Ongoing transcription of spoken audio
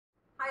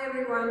Hi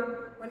everyone,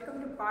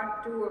 welcome to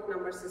part 2 of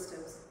number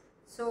systems.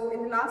 So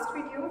in the last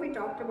video we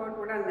talked about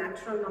what are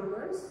natural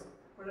numbers,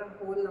 what are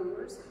whole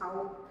numbers,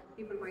 how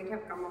people might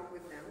have come up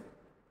with them,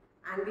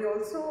 and we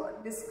also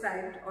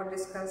described or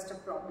discussed a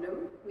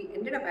problem. We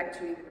ended up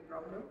actually with a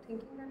problem,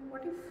 thinking that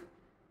what if,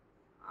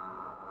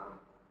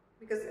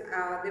 because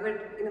they were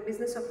in a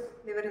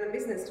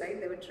business, right?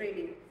 They were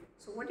trading.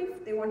 So what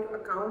if they want to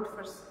account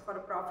for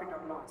a profit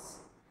or loss,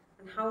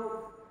 and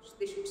how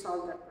they should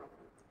solve that problem?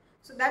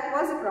 So that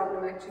was a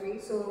problem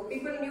actually. So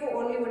people knew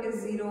only what is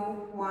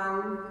 0,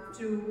 1,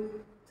 2,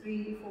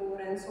 3,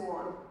 4 and so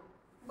on.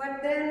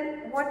 But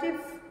then what if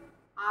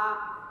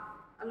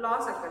a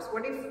loss occurs?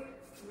 What if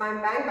my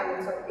bank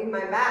balance, or in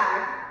my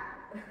bag,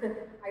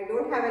 I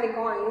don't have any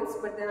coins,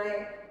 but then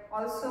I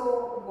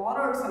also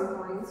borrowed some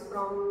coins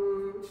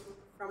from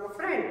a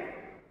friend.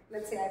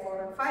 Let's say I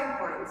borrowed 5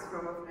 coins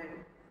from a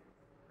friend,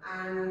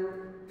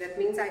 and that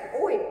means I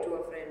owe it to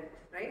a friend,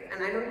 right?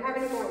 And I don't have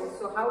any coins.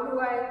 So how do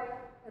I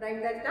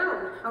write that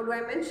down? How do I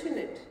mention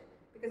it?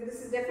 Because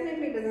this is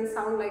definitely doesn't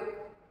sound like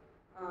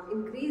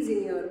increase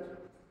in your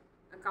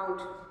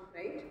account,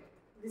 right?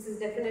 This is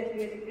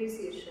definitely a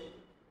depreciation.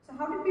 So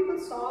how did people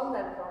solve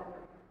that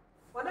problem?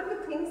 One of the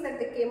things that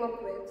they came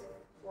up with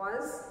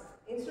was,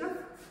 instead of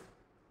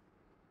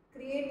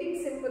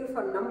creating symbol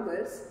for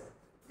numbers,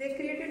 they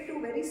created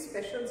 2 very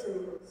special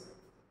symbols.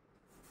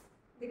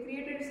 They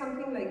created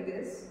something like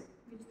this,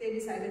 which they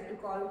decided to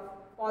call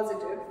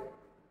positive,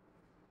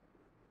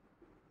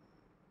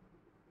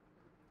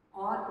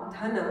 or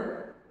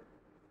dhana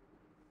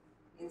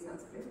in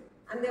Sanskrit,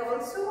 and they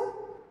also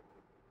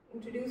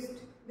introduced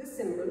this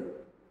symbol,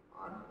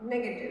 or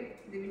negative,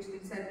 which they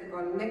decided to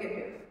call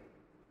negative,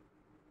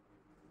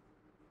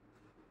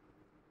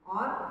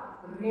 or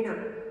rina.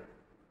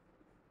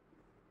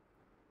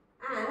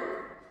 And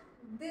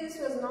this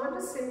was not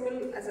a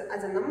symbol as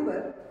a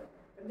number,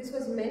 but this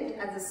was meant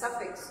as a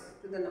suffix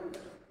to the number.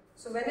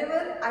 So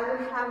whenever I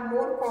would have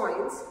more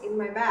coins in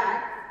my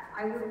bag,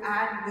 I would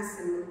add this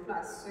symbol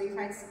plus. So if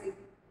I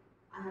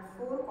have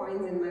 4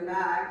 coins in my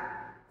bag,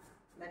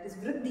 that is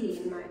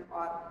vriddhi in my,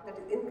 or that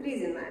is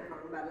increase in my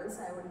account balance,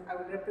 I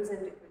would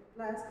represent it with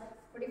plus.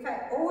 But if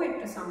I owe it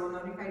to someone,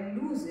 or if I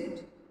lose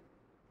it,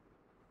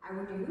 I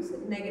would use a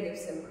negative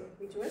symbol,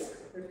 which was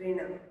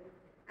rina.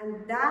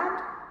 And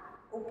that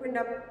opened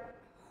up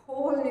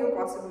whole new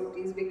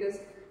possibilities, because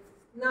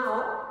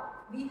now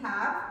we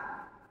have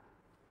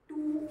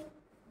 2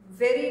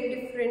 very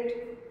different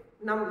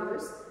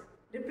numbers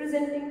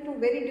representing 2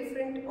 very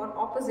different or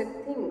opposite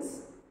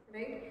things,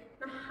 right?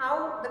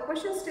 Now the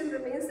question still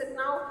remains that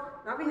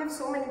now we have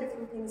so many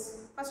different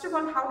things. First of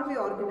all, how do we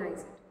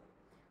organize it?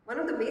 One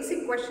of the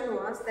basic question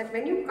was that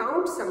when you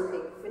count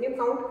something, when you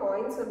count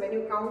coins, or when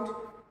you count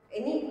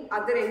any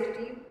other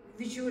entity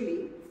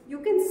visually, you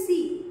can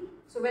see.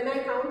 So when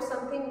I count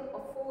something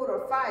of 4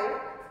 or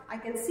 5, I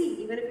can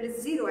see, even if it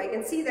is 0, I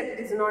can see that it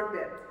is not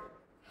there.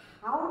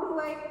 How do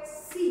I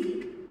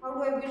see, how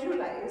do I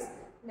visualize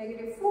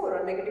 -4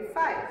 or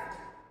 -5?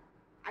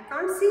 I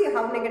can't see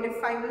how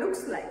 -5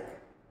 looks like.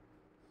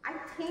 I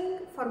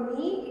think for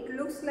me it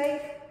looks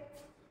like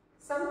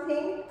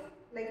something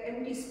like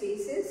empty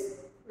spaces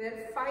where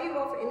 5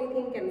 of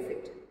anything can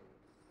fit.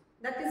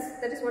 That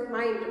is what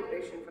my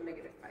interpretation for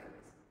 -5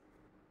 is.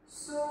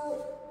 So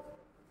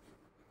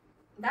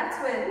that's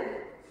when,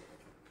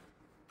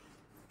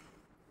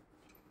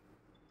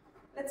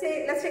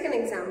 let's take an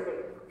example,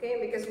 okay,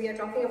 because we are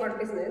talking about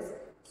business.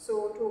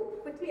 So to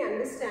quickly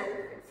understand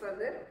it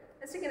further,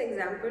 let's take an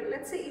example.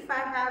 Let's say if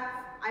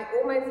I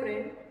owe my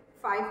friend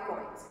 5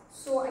 coins.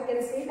 So I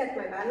can say that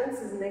my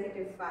balance is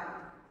 -5.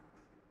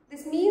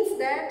 This means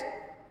that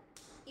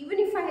even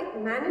if I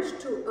manage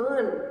to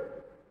earn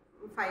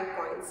 5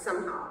 coins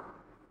somehow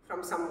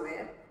from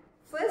somewhere,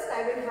 first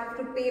I will have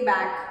to pay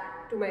back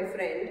to my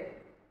friend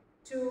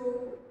to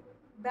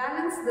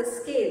balance the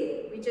scale,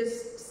 which is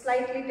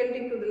slightly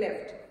tilting to the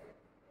left.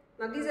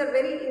 Now these are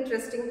very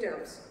interesting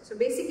terms. So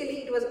basically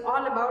it was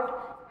all about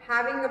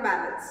having a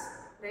balance,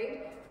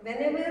 right?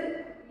 Whenever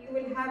you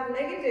will have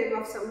negative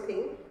of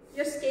something,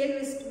 your scale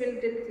will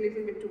tilt a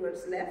little bit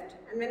towards left,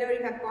 and whenever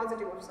you have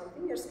positive of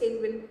something, your scale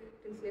will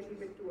tilt a little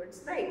bit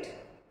towards right,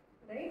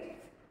 right?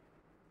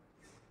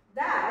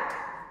 That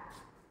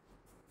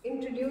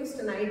introduced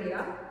an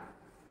idea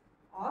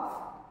of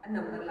a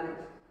number line,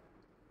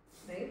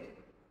 right?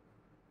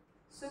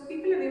 So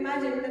people have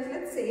imagined that,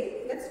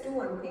 let's do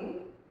one thing.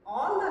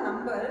 All the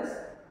numbers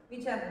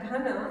which are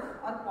dhana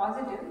or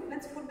positive,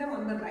 let's put them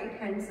on the right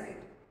hand side.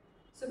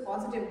 So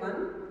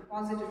 +1,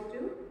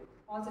 +2,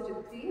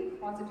 +3,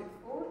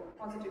 +4,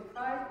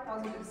 +5,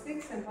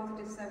 +6 and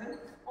 +7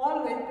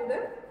 all went to the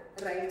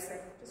right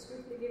side. Just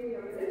quickly give me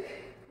a minute.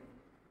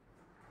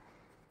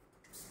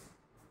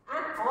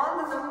 And all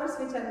the numbers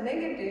which are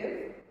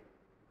negative,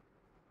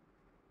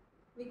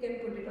 we can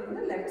put it on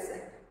the left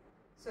side.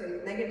 So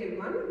 -1,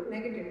 -2,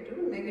 -3,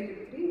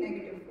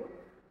 -4,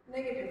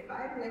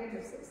 -5,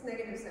 -6,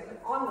 -7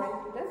 all went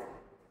to the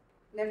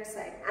left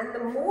side. And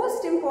the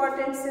most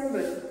important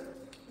symbol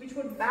which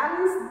would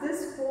balance this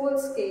whole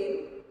scale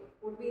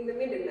would be in the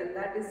middle, and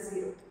that is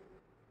 0.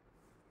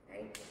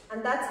 Right?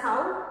 And that's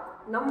how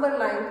number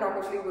line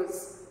probably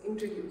was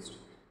introduced.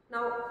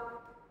 Now,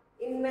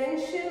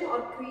 invention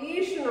or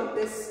creation of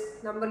this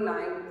number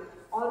line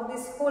or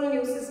this whole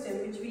new system,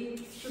 which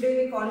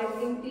today we call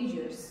it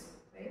integers,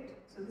 right?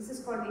 So this is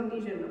called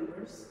integer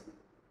numbers,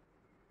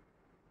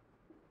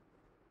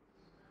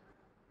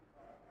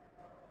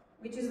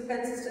 which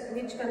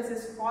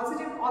consists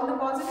positive, all the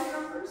positive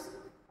numbers,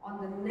 all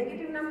the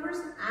negative numbers,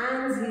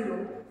 and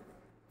 0.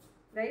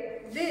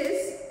 Right?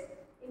 This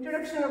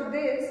introduction of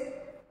this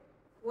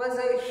was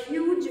a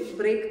huge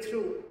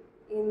breakthrough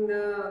in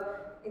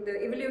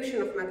the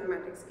evolution of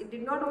mathematics. It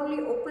did not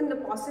only open the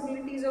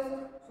possibilities of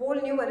whole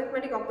new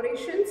arithmetic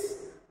operations,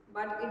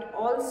 but it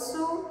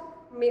also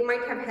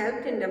might have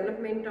helped in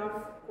development of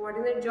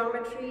coordinate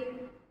geometry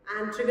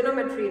and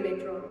trigonometry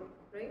later on,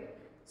 right?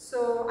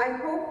 So I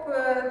hope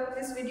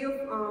this video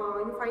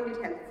you find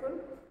it helpful,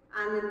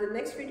 and in the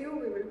next video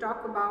we will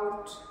talk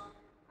about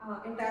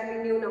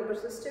entirely new number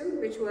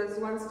system, which was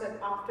one step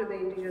after the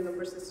integer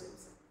number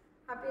systems.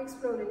 Happy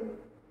exploring!